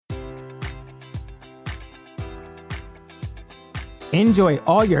Enjoy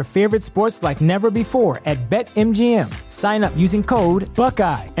all your favorite sports like never before at BetMGM. Sign up using code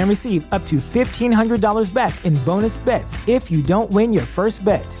Buckeye and receive up to $1,500 back in bonus bets if you don't win your first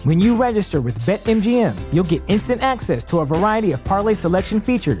bet. When you register with BetMGM, you'll get instant access to a variety of parlay selection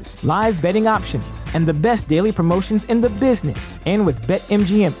features, live betting options, and the best daily promotions in the business. And with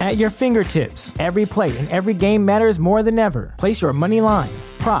BetMGM at your fingertips, every play and every game matters more than ever. Place your money line,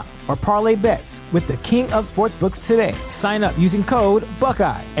 prop, or parlay bets with the king of sportsbooks today. Sign up using code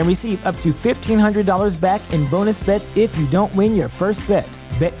Buckeye and receive up to $1,500 back in bonus bets if you don't win your first bet.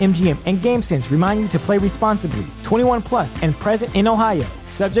 BetMGM and GameSense remind you to play responsibly. 21 plus and present in Ohio,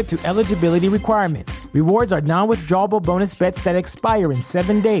 subject to eligibility requirements. Rewards are non-withdrawable bonus bets that expire in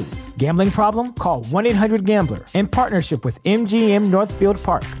 7 days. Gambling problem? Call 1-800-GAMBLER. In partnership with MGM Northfield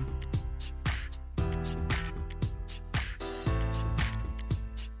Park.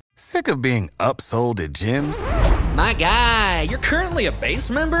 Sick of being upsold at gyms? My guy, you're currently a base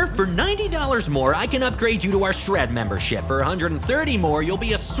member? For $90 more, I can upgrade you to our Shred membership. For $130 more, you'll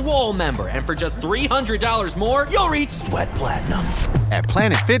be a Swole member. And for just $300 more, you'll reach Sweat Platinum. At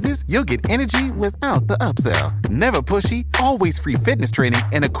Planet Fitness, you'll get energy without the upsell. Never pushy, always free fitness training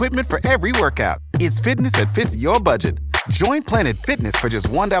and equipment for every workout. It's fitness that fits your budget. Join Planet Fitness for just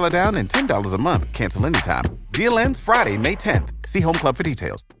 $1 down and $10 a month. Cancel anytime. Deal ends Friday, May 10th. See Home Club for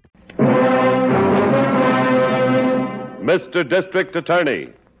details. Mr. District Attorney,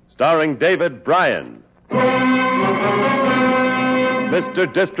 starring David Bryan.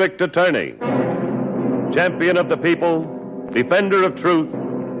 Mr. District Attorney, champion of the people, defender of truth,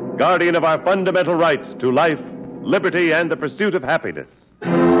 guardian of our fundamental rights to life, liberty, and the pursuit of happiness.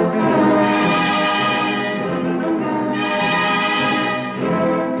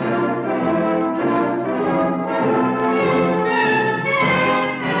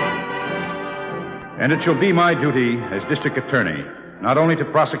 And it shall be my duty as district attorney not only to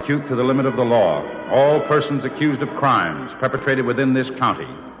prosecute to the limit of the law all persons accused of crimes perpetrated within this county,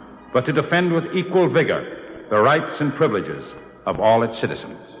 but to defend with equal vigor the rights and privileges of all its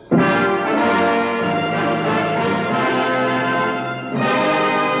citizens.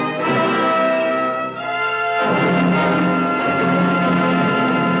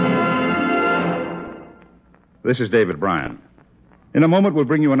 This is David Bryan. In a moment, we'll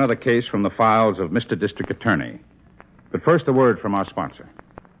bring you another case from the files of Mr. District Attorney. But first, a word from our sponsor.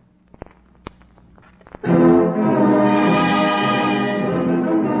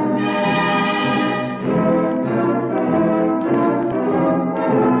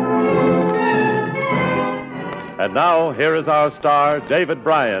 And now, here is our star, David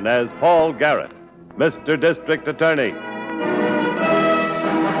Bryan, as Paul Garrett, Mr. District Attorney.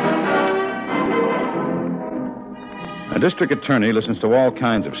 A district attorney listens to all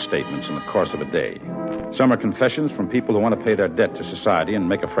kinds of statements in the course of a day. Some are confessions from people who want to pay their debt to society and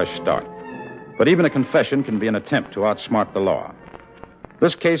make a fresh start. But even a confession can be an attempt to outsmart the law.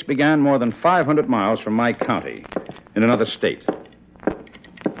 This case began more than 500 miles from my county, in another state.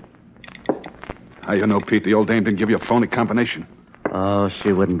 How you know, Pete, the old dame didn't give you a phony combination? Oh,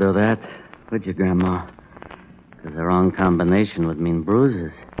 she wouldn't do that, would you, Grandma? Because the wrong combination would mean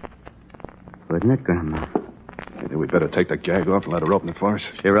bruises. Wouldn't it, Grandma? Maybe we better take the gag off and let her open it for us.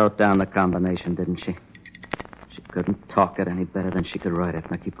 She wrote down the combination, didn't she? She couldn't talk it any better than she could write it.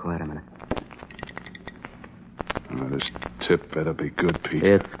 Now, keep quiet a minute. Oh, this tip better be good, Pete.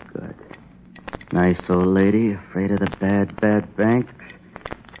 It's good. Nice old lady, afraid of the bad, bad bank.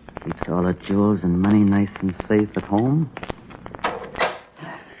 Keeps all her jewels and money nice and safe at home.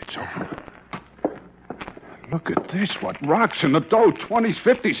 It's open. Look at this. What rocks in the dough? 20s,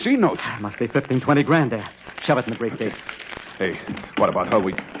 50s, C-notes. Must be 15, 20 grand there. Shove it in the briefcase. Hey, what about her?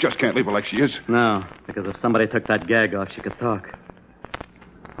 We just can't leave her like she is. No, because if somebody took that gag off, she could talk.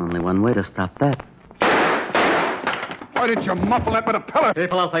 Only one way to stop that. Why didn't you muffle that with a pellet?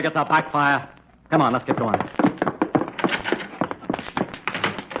 People will think it's a backfire. Come on, let's get going.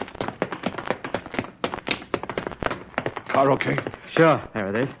 Car okay? Sure, there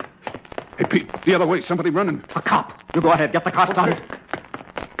it is. Hey, Pete, the other way. Somebody running. A cop. You go ahead. Get the car started.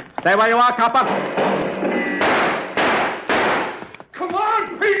 Stay where you are, copper. Come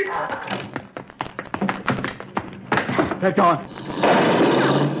on, Pete! They're gone.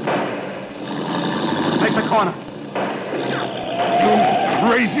 Make the corner. You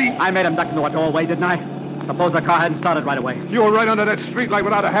crazy? I made him duck into a doorway, didn't I? Suppose the car hadn't started right away. You were right under that streetlight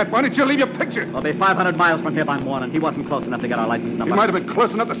without a hat. Why didn't you leave your picture? We'll be 500 miles from here by morning. He wasn't close enough to get our license number. He might have been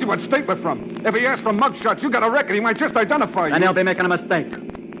close enough to see what state we're from. If he asked for mugshots, you got a record. He might just identify you. Then he'll be making a mistake.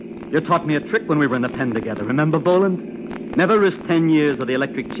 You taught me a trick when we were in the pen together. Remember, Boland? Never risk 10 years of the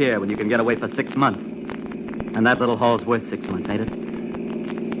electric chair when you can get away for 6 months. And that little haul's worth 6 months, ain't it?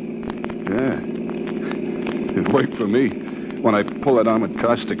 Yeah. It worked for me when I pull it on with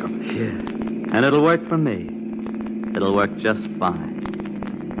Costico. Yeah. And it'll work for me. It'll work just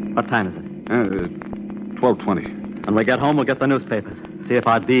fine. What time is it? 12:20. When we get home, we'll get the newspapers. See if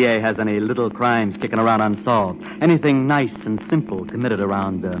our DA has any little crimes kicking around unsolved. Anything nice and simple committed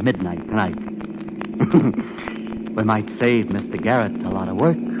around midnight tonight. We might save Mr. Garrett a lot of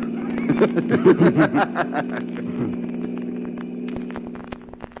work.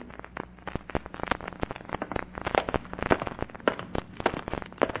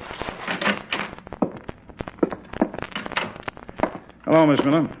 Hello, Miss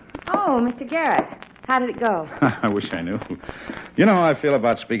Miller. Oh, Mr. Garrett. How did it go? I wish I knew. You know how I feel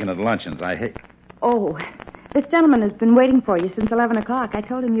about speaking at luncheons. I hate... Oh, this gentleman has been waiting for you since 11 o'clock. I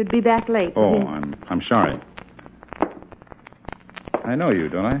told him you'd be back late. Oh, I'm sorry. I know you,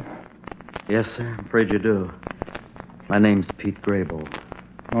 don't I? Yes, sir. I'm afraid you do. My name's Pete Grable.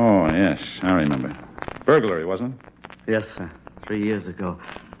 Oh, yes. I remember. Burglary, wasn't it? Yes, sir. 3 years ago.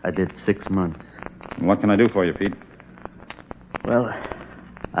 I did 6 months. And what can I do for you, Pete? Well,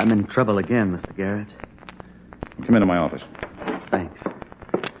 I'm in trouble again, Mr. Garrett. Come into my office. Thanks.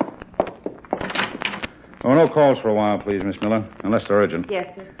 Oh, no calls for a while, please, Miss Miller, unless they're urgent.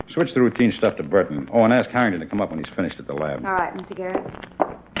 Yes, sir. Switch the routine stuff to Burton. Oh, and ask Harrington to come up when he's finished at the lab. All right, Mr. Garrett.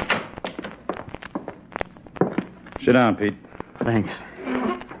 Sit down, Pete. Thanks.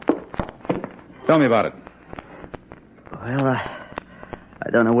 Tell me about it. Well, I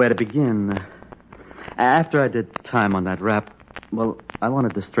don't know where to begin. After I did time on that rap, well, I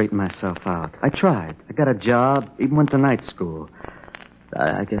wanted to straighten myself out. I tried. I got a job, even went to night school.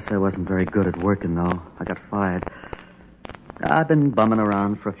 I guess I wasn't very good at working, though. I got fired. I've been bumming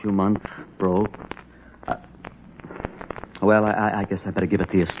around for a few months, broke. Well, I guess I better give it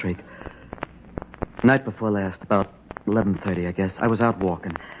to you straight. Night before last, about 11:30, I guess, I was out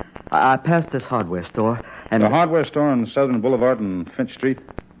walking. I passed this hardware store, and... The hardware store on Southern Boulevard and Finch Street?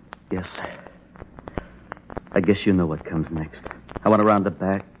 Yes, sir. I guess you know what comes next. I went around the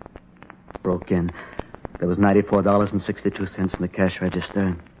back, broke in. There was $94.62 in the cash register,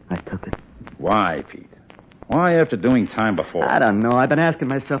 and I took it. Why, Pete? Why after doing time before? I don't know. I've been asking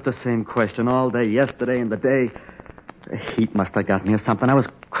myself the same question all day, yesterday and the day. The heat must have got me or something. I was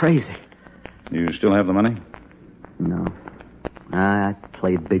crazy. You still have the money? No. I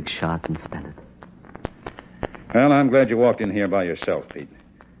played big shot and spent it. Well, I'm glad you walked in here by yourself, Pete.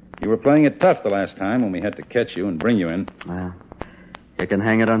 You were playing it tough the last time when we had to catch you and bring you in. Well, you can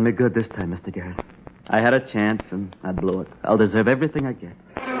hang it on me good this time, Mr. Garrett. I had a chance, and I blew it. I'll deserve everything I get.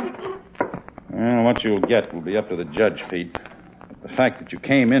 Well, what you'll get will be up to the judge, Pete. But the fact that you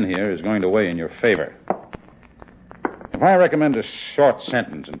came in here is going to weigh in your favor. If I recommend a short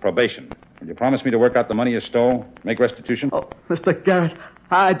sentence and probation, will you promise me to work out the money you stole, make restitution? Oh, Mr. Garrett,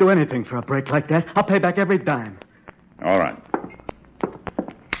 I'd do anything for a break like that. I'll pay back every dime. All right.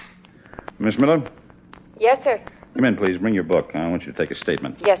 Miss Miller? Yes, sir. Come in, please. Bring your book. I want you to take a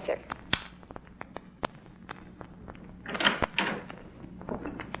statement. Yes, sir.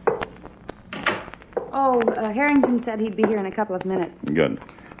 Oh, Harrington said he'd be here in a couple of minutes. Good.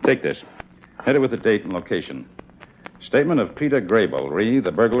 Take this. Head it with the date and location. Statement of Peter Grable, re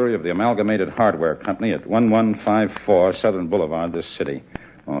the burglary of the Amalgamated Hardware Company at 1154 Southern Boulevard, this city.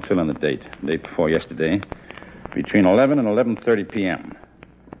 I'll fill in the date. Date before yesterday. Between 11 and 11:30 p.m.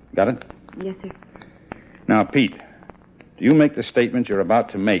 Got it? Yes, sir. Now, Pete, do you make the statement you're about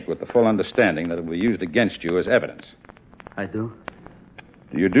to make with the full understanding that it will be used against you as evidence? I do?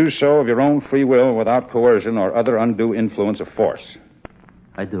 Do you do so of your own free will without coercion or other undue influence of force?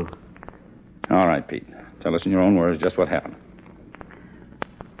 I do. All right, Pete. Tell us in your own words just what happened.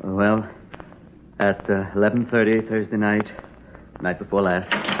 Well, at 11:30 Thursday night before last,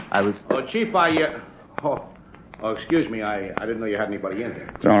 I was... Oh, Chief, excuse me. I didn't know you had anybody in here.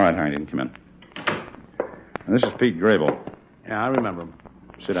 It's all right, Harrington. Come in. And this is Pete Grable. Yeah, I remember him.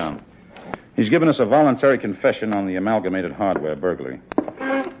 Sit down. He's given us a voluntary confession on the Amalgamated Hardware burglary.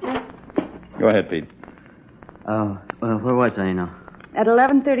 Go ahead, Pete. Oh, well, where was I now? At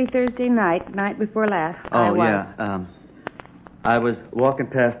 11:30 Thursday night before last, I was. Yeah. I was walking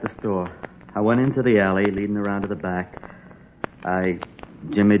past the store. I went into the alley, leading around to the back. I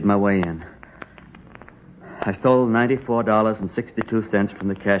jimmied my way in. I stole $94.62 from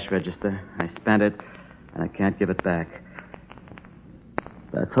the cash register. I spent it, and I can't give it back.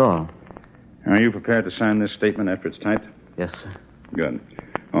 That's all. Are you prepared to sign this statement after it's typed? Yes, sir. Good.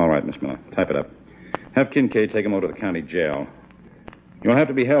 All right, Miss Miller. Type it up. Have Kincaid take him over to the county jail. You'll have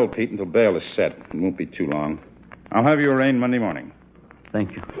to be held, Pete, until bail is set. It won't be too long. I'll have you arraigned Monday morning.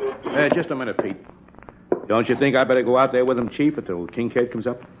 Thank you. Just a minute, Pete. Don't you think I better go out there with him, Chief, until Kincaid comes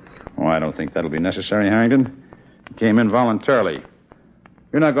up? Oh, I don't think that'll be necessary, Harrington. He came in voluntarily.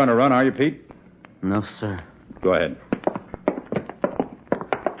 You're not going to run, are you, Pete? No, sir. Go ahead.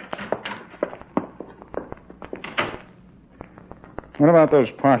 What about those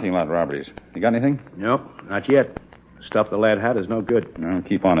parking lot robberies? You got anything? Nope, not yet. The stuff the lad had is no good. No,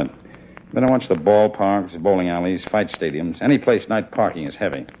 keep on it. Then I watch the ballparks, bowling alleys, fight stadiums. Any place night parking is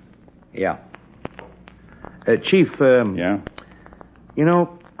heavy. Yeah. Chief, Yeah? You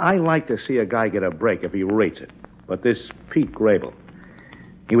know, I like to see a guy get a break if he rates it. But this Pete Grable,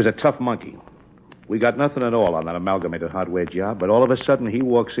 he was a tough monkey. We got nothing at all on that amalgamated hardware job, but all of a sudden he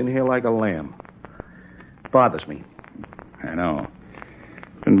walks in here like a lamb. Bothers me. I know.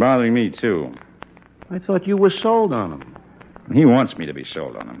 It's been bothering me, too. I thought you were sold on him. He wants me to be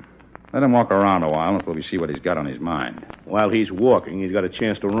sold on him. Let him walk around a while until we see what he's got on his mind. While he's walking, he's got a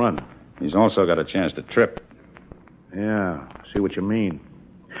chance to run. He's also got a chance to trip. Yeah, see what you mean.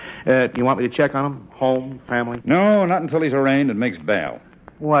 You want me to check on him? Home, family? No, not until he's arraigned and makes bail.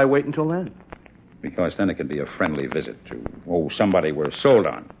 Why wait until then? Because then it can be a friendly visit to, somebody we're sold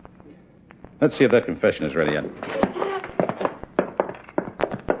on. Let's see if that confession is ready yet.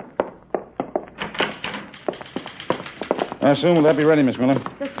 I assume will that be ready, Miss Miller?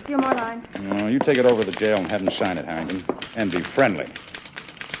 Just a few more lines. You take it over to the jail and have him sign it, Harrington. And be friendly.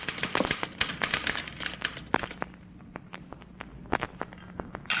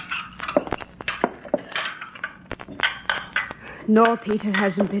 No, Peter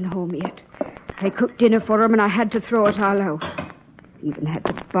hasn't been home yet. I cooked dinner for him and I had to throw it all out. Even had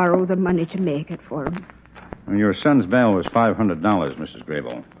to borrow the money to make it for him. Well, your son's bail was $500, Mrs.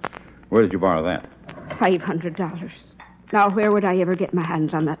 Grable. Where did you borrow that? $500. Now, where would I ever get my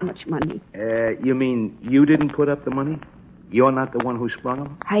hands on that much money? You mean you didn't put up the money? You're not the one who sprung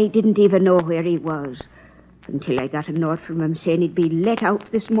him? I didn't even know where he was until I got a note from him saying he'd be let out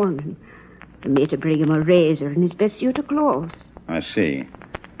this morning. For me to bring him a razor and his best suit of clothes. I see.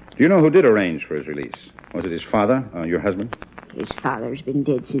 Do you know who did arrange for his release? Was it his father, your husband? His father's been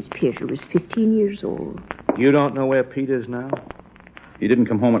dead since Peter was 15 years old. You don't know where Peter is now? He didn't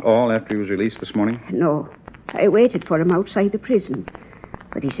come home at all after he was released this morning? No. I waited for him outside the prison.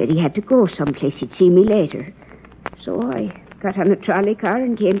 But he said he had to go someplace. He'd see me later. So I got on a trolley car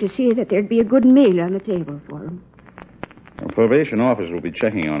and came to see that there'd be a good meal on the table for him. The probation officer will be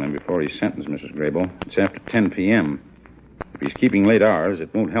checking on him before he's sentenced, Mrs. Grable. It's after 10 p.m. If he's keeping late hours,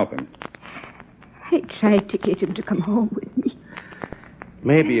 it won't help him. I tried to get him to come home with me.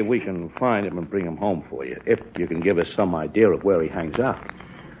 Maybe if we can find him and bring him home for you, if you can give us some idea of where he hangs out.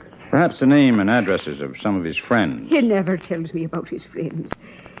 Perhaps the name and addresses of some of his friends. He never tells me about his friends.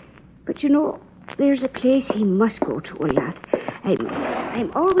 But, you know, there's a place he must go to a lot.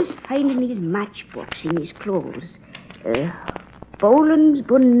 I'm always finding these matchbooks in his clothes. Boland's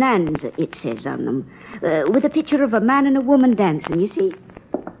Bonanza, it says on them. With a picture of a man and a woman dancing, you see?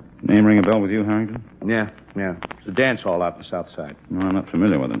 Name ring a bell with you, Harrington? Yeah. It's a dance hall out in the south side. No, I'm not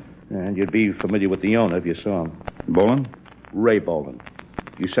familiar with it. And you'd be familiar with the owner if you saw him. Boland? Ray Boland.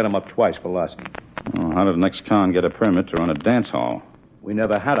 You set him up twice for larceny. Oh, how did an ex-con get a permit to run a dance hall? We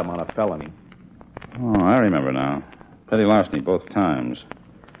never had him on a felony. Oh, I remember now. Petty larceny both times.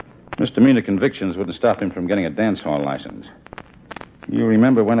 Misdemeanor convictions wouldn't stop him from getting a dance hall license. You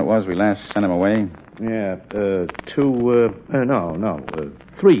remember when it was we last sent him away? Yeah, 3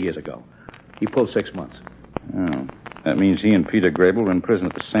 years ago. He pulled 6 months. Oh, that means he and Peter Grable were in prison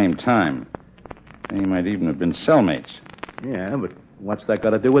at the same time. They might even have been cellmates. Yeah, but what's that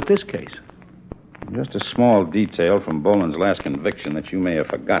got to do with this case? Just a small detail from Boland's last conviction that you may have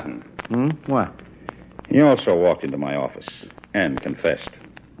forgotten. What? He also walked into my office and confessed.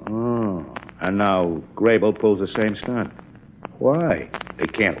 Oh, and now Grable pulls the same stunt. Why? They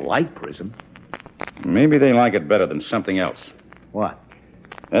can't like prison. Maybe they like it better than something else. What?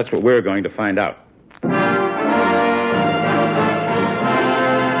 That's what we're going to find out.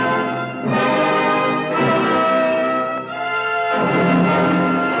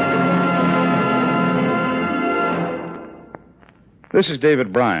 This is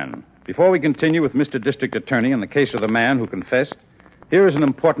David Bryan. Before we continue with Mr. District Attorney in the case of the man who confessed, here is an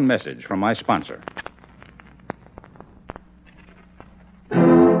important message from my sponsor.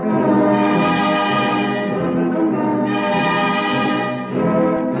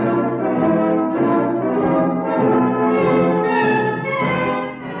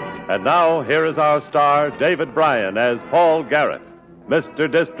 And now, here is our star, David Bryan, as Paul Garrett,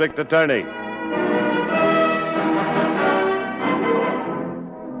 Mr. District Attorney.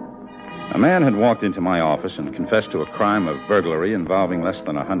 A man had walked into my office and confessed to a crime of burglary involving less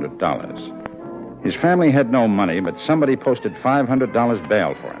than $100. His family had no money, but somebody posted $500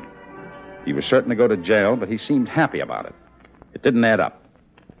 bail for him. He was certain to go to jail, but he seemed happy about it. It didn't add up.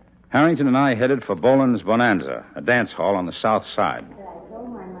 Harrington and I headed for Boland's Bonanza, a dance hall on the south side.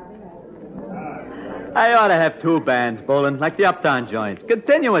 I ought to have 2 bands, Boland, like the uptown joints.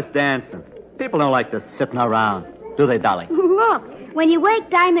 Continuous dancing. People don't like just sitting around, do they, Dolly? Look, when you work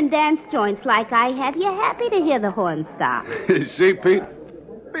diamond dance joints like I have, you're happy to hear the horn stop. See, Pete?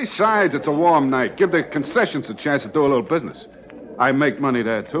 Besides, it's a warm night. Give the concessions a chance to do a little business. I make money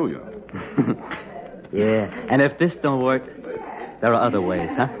there, too, you know. Yeah, and if this don't work, there are other ways,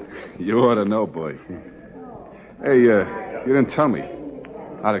 huh? You ought to know, boy. Hey, you didn't tell me.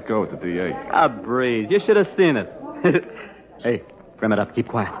 How'd it go with the DA? A breeze. You should have seen it. Hey, trim it up. Keep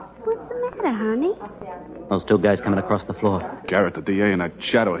quiet. What's the matter, honey? Those 2 guys coming across the floor. Garrett, the DA, and that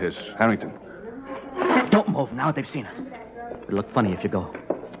shadow of his, Harrington. Don't move now. They've seen us. It'll look funny if you go.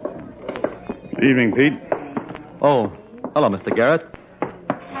 Good evening, Pete. Oh, hello, Mr. Garrett.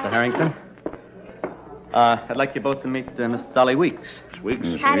 Mr. Harrington. I'd like you both to meet Miss Dolly Weeks. Weeks?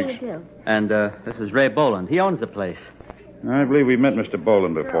 How do you do? And this is Ray Boland. He owns the place. I believe we've met Mr.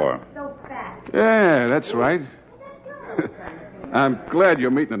 Boland before. Yeah, that's right. I'm glad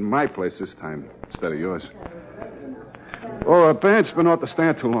you're meeting at my place this time instead of yours. Oh, our band's been off the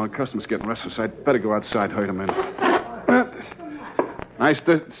stand too long. Customers getting restless. I'd better go outside, herd them in. Nice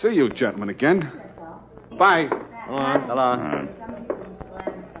to see you gentlemen again. Bye. Hello.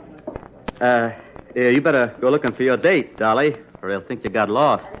 Yeah, you better go looking for your date, Dolly, or they'll think you got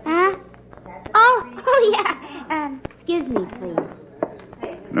lost. Huh? Oh, yeah. Excuse me, please.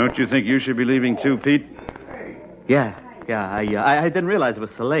 Don't you think you should be leaving too, Pete? Yeah. I didn't realize it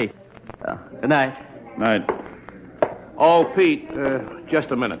was so late. Good night. Night. Oh, Pete, just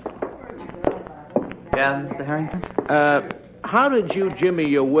a minute. Yeah, Mr. Harrington? How did you jimmy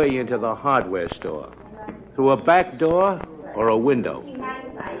your way into the hardware store? Through a back door or a window?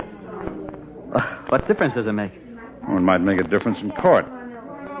 What difference does it make? Well, it might make a difference in court.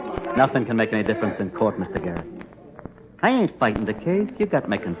 Nothing can make any difference in court, Mr. Garrett. I ain't fighting the case. You got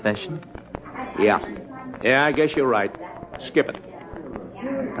my confession. Yeah, I guess you're right. Skip it.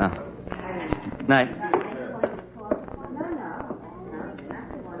 Night.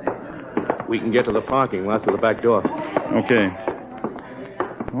 We can get to the parking lot through the back door. Okay.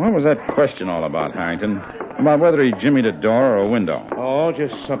 What was that question all about, Harrington? About whether he jimmied a door or a window? Oh,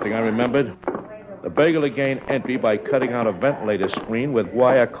 just something I remembered. The burglar gained entry by cutting out a ventilator screen with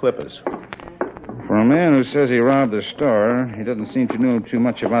wire clippers. For a man who says he robbed the store, he doesn't seem to know too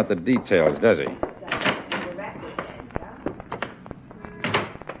much about the details, does he?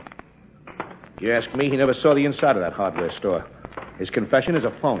 If you ask me, he never saw the inside of that hardware store. His confession is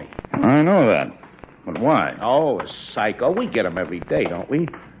a phony. I know that. But why? Oh, a psycho. We get him every day, don't we?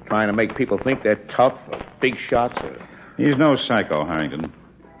 Trying to make people think they're tough or big shots. He's no psycho, Harrington.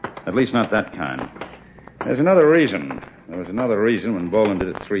 At least not that kind. There's another reason. There was another reason when Boland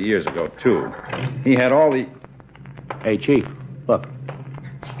did it 3 years ago, too. He had all the... Hey, Chief, look.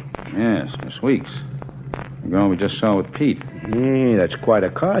 Yes, Miss Weeks. The girl we just saw with Pete. Yeah, that's quite a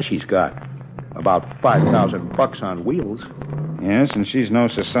car she's got. About $5,000 on wheels. Yes, and she's no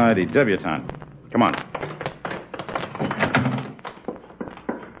society debutante. Come on.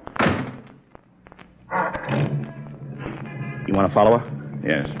 You want to follow her?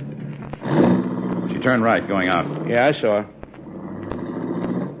 Yes. She turned right going out. Yeah, I saw her.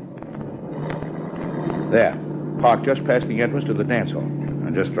 There. Parked just past the entrance to the dance hall.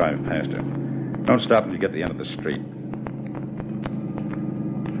 I'll just drive past her. Don't stop until you get to the end of the street.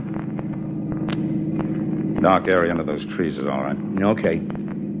 Dark area under those trees is all right. Okay.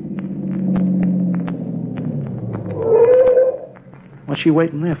 What's she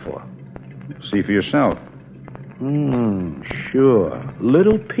waiting there for? See for yourself. Sure.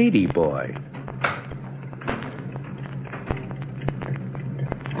 Little Petey boy.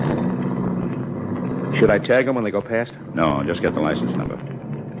 Should I tag them when they go past? No, just get the license number.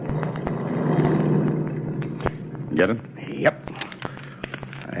 Get it? Yep.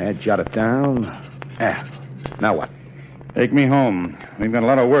 I jot it down. Now what? Take me home. We've got a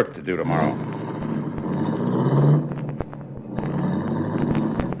lot of work to do tomorrow.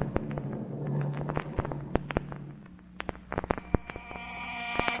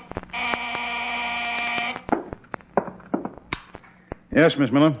 Yes,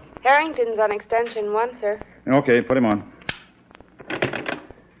 Miss Miller? Harrington's on extension 1, sir. Okay, put him on.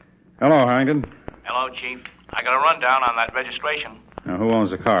 Hello, Harrington. Hello, Chief. I got a rundown on that registration. Now, who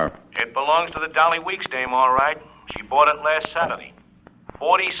owns the car? It belongs to the Dolly Weeks dame, all right. She bought it last Saturday.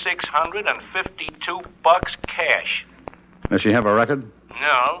 $4,652 cash. Does she have a record?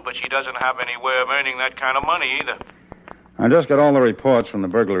 No, but she doesn't have any way of earning that kind of money either. I just got all the reports from the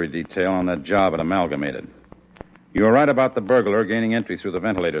burglary detail on that job at Amalgamated. You were right about the burglar gaining entry through the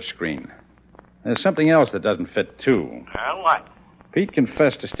ventilator screen. There's something else that doesn't fit, too. What? Pete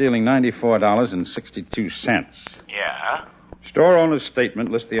confessed to stealing $94.62. Yeah? Store owner's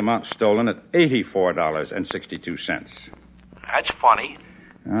statement lists the amount stolen at $84.62. That's funny.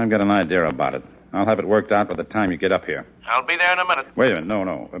 I've got an idea about it. I'll have it worked out by the time you get up here. I'll be there in a minute. Wait a minute.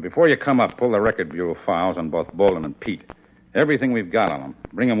 No. Before you come up, pull the Record Bureau files on both Bolin and Pete. Everything we've got on them.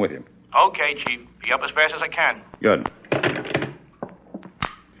 Bring them with you. Okay, Chief. Be up as fast as I can. Good.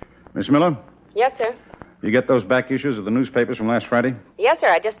 Miss Miller? Yes, sir. You get those back issues of the newspapers from last Friday? Yes,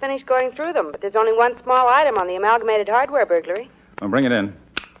 sir. I just finished going through them, but there's only one small item on the Amalgamated hardware burglary. Well, bring it in.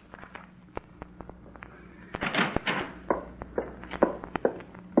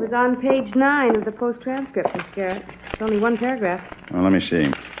 It was on page 9 of the Post transcript, Miss Garrett. It's only one paragraph. Well, let me see.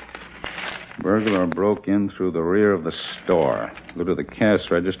 Burglar broke in through the rear of the store. Go to the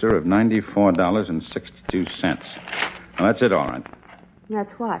cash register of $94.62. Well, that's it, all right.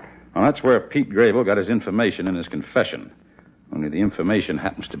 That's what? Well, that's where Pete Grable got his information in his confession. Only the information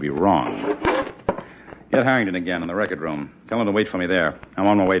happens to be wrong. Get Harrington again in the record room. Tell him to wait for me there. I'm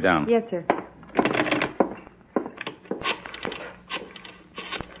on my way down. Yes, sir.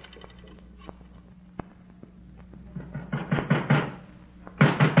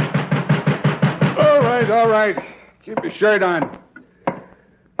 All right. Keep your shirt on.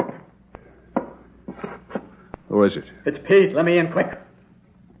 Who is it? It's Pete. Let me in quick.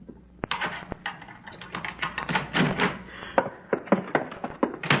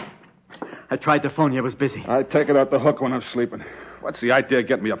 I tried to phone you. I was busy. I take it out the hook when I'm sleeping. What's the idea of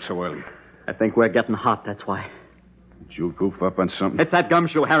getting me up so early? I think we're getting hot, that's why. Did you goof up on something? It's that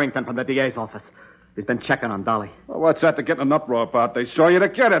gumshoe Harrington from the DA's office. He's been checking on Dolly. Well, what's that to get an uproar about? They saw you to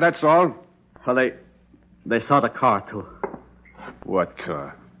get her, that's all. Well, they saw the car, too. What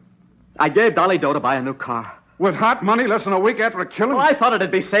car? I gave Dolly dough to buy a new car. With hot money less than a week after a killing? Oh, I thought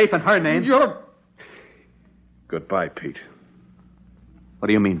it'd be safe in her name. Goodbye, Pete. What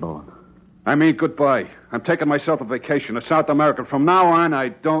do you mean, Bowen? I mean goodbye. I'm taking myself a vacation to South America. From now on, I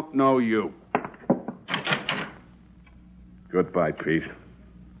don't know you. Goodbye, Pete.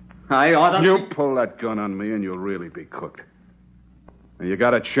 I ought to... You pull that gun on me and you'll really be cooked. And you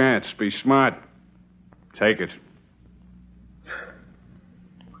got a chance. Be smart. Take it.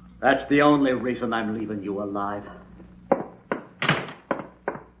 That's the only reason I'm leaving you alive.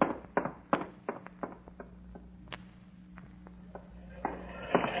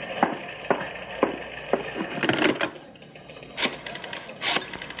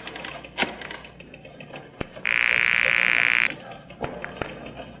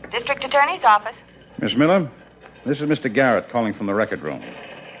 District Attorney's office. Miss Miller, this is Mr. Garrett calling from the record room.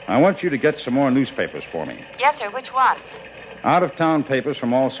 I want you to get some more newspapers for me. Yes, sir. Which ones? Out-of-town papers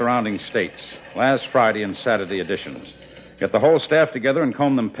from all surrounding states. Last Friday and Saturday editions. Get the whole staff together and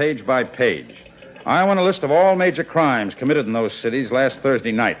comb them page by page. I want a list of all major crimes committed in those cities last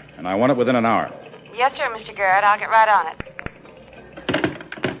Thursday night, and I want it within an hour. Yes, sir, Mr. Garrett. I'll get right on it.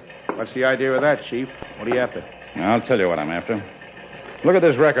 What's the idea of that, Chief? What are you after? I'll tell you what I'm after. Look at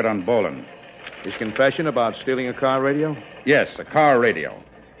this record on Bolin. His confession about stealing a car radio? Yes, a car radio.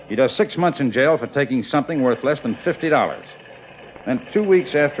 He does 6 months in jail for taking something worth less than $50. Then 2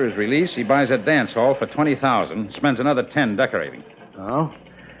 weeks after his release, he buys a dance hall for $20,000, spends another $10 decorating. Oh?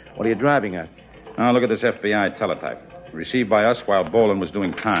 What are you driving at? Now, look at this FBI teletype. Received by us while Bolin was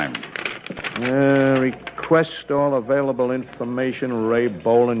doing time. Request all available information, Ray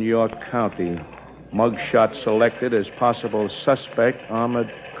Bolin, York County. Mugshot selected as possible suspect,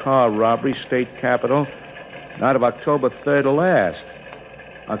 armored car robbery, state capital. Night of October 3rd of last.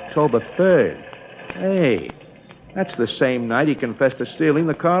 October 3rd. Hey, that's the same night he confessed to stealing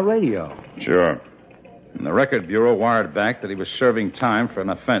the car radio. Sure. And the Record Bureau wired back that he was serving time for an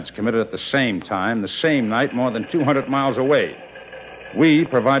offense committed at the same time, the same night, more than 200 miles away. We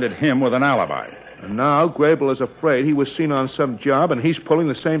provided him with an alibi. And now Grable is afraid he was seen on some job, and he's pulling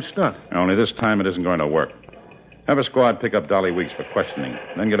the same stunt. Only this time it isn't going to work. Have a squad pick up Dolly Weeks for questioning.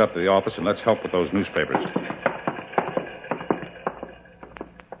 Then get up to the office and let's help with those newspapers.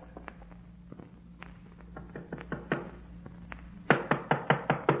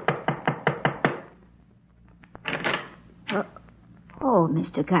 Oh,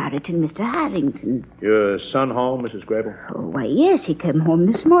 Mr. Garrett and Mr. Harrington. Your son home, Mrs. Grable? Oh, why, yes, he came home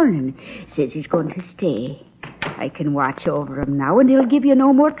this morning. Says he's going to stay. I can watch over him now, and he'll give you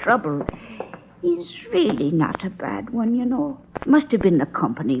no more trouble. He's really not a bad one, you know. Must have been the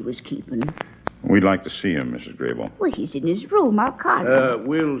company he was keeping. We'd like to see him, Mrs. Grable. Well, he's in his room. I'll call him.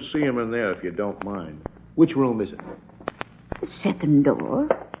 We'll see him in there if you don't mind. Which room is it? The second door.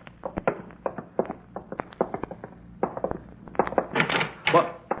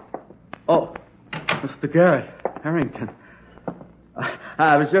 What? Oh, Mr. Garrett, Harrington.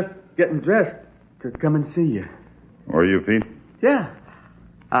 I was just getting dressed to come and see you. Were you, Pete? Yeah.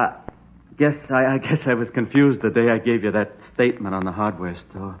 I guess I was confused the day I gave you that statement on the hardware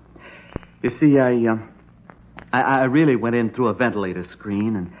store. You see, I really went in through a ventilator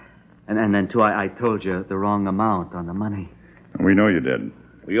screen, and then, too, I told you the wrong amount on the money. We know you did.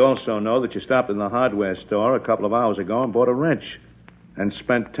 We also know that you stopped in the hardware store a couple of hours ago and bought a wrench and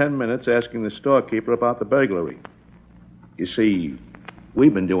spent 10 minutes asking the storekeeper about the burglary. You see,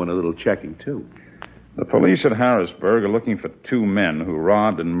 we've been doing a little checking, too. The police at Harrisburg are looking for 2 men who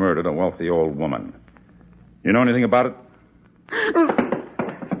robbed and murdered a wealthy old woman. You know anything about it?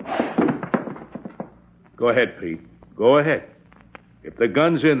 Go ahead, Pete. Go ahead. If the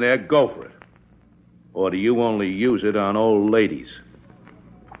gun's in there, go for it. Or do you only use it on old ladies?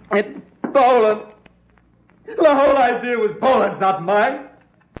 It's Boland. The whole idea was Boland's, not mine.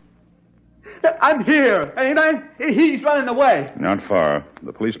 I'm here, ain't I? He's running away. Not far.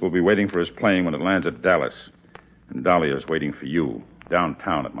 The police will be waiting for his plane when it lands at Dallas. And Dahlia's waiting for you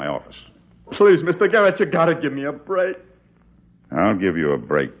downtown at my office. Please, Mr. Garrett, you gotta give me a break. I'll give you a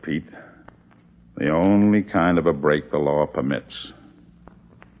break, Pete. The only kind of a break the law permits.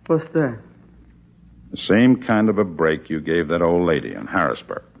 What's that? The same kind of a break you gave that old lady in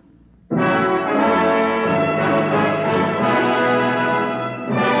Harrisburg.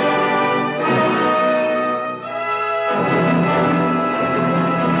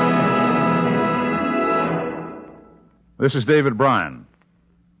 This is David Bryan.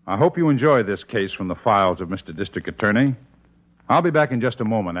 I hope you enjoyed this case from the files of Mr. District Attorney. I'll be back in just a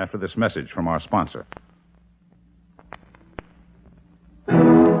moment after this message from our sponsor.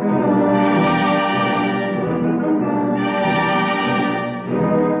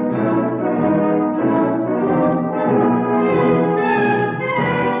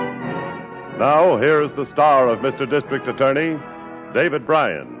 Now, here's the star of Mr. District Attorney, David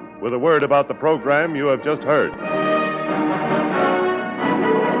Bryan, with a word about the program you have just heard.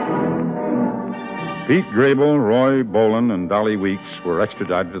 Pete Grable, Roy Boland, and Dolly Weeks were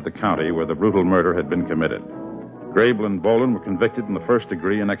extradited to the county where the brutal murder had been committed. Grable and Boland were convicted in the first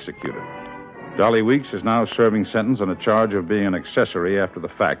degree and executed. Dolly Weeks is now serving sentence on a charge of being an accessory after the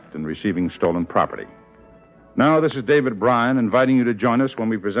fact and receiving stolen property. Now, this is David Bryan inviting you to join us when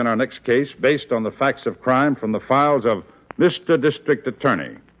we present our next case based on the facts of crime from the files of Mr. District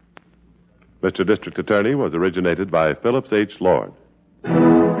Attorney. Mr. District Attorney was originated by Phillips H. Lord.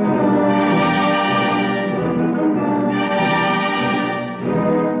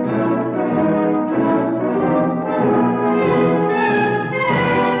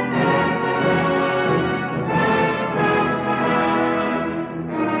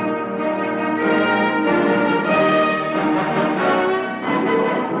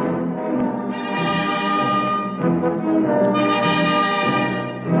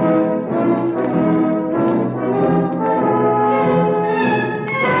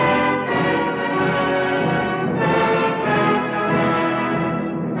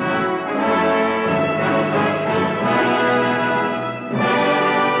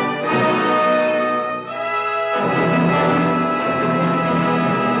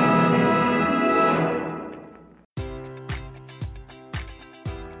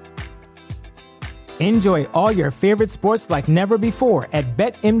 Enjoy all your favorite sports like never before at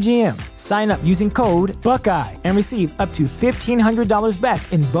BetMGM. Sign up using code Buckeye and receive up to $1,500 back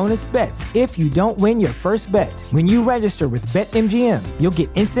in bonus bets if you don't win your first bet. When you register with BetMGM, you'll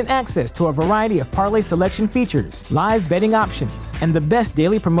get instant access to a variety of parlay selection features, live betting options, and the best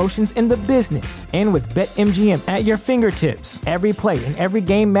daily promotions in the business. And with BetMGM at your fingertips, every play and every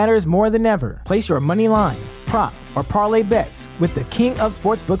game matters more than ever. Place your money line, prop, or parlay bets with the king of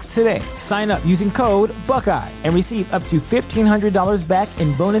sportsbooks today. Sign up using code Buckeye and receive up to $1,500 back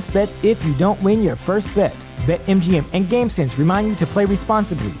in bonus bets if you don't win your first bet. BetMGM and GameSense remind you to play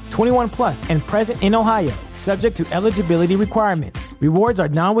responsibly. 21 plus and present in Ohio, subject to eligibility requirements. Rewards are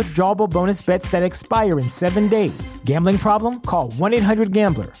non-withdrawable bonus bets that expire in 7 days. Gambling problem? Call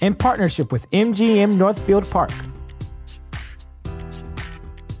 1-800-GAMBLER in partnership with MGM Northfield Park.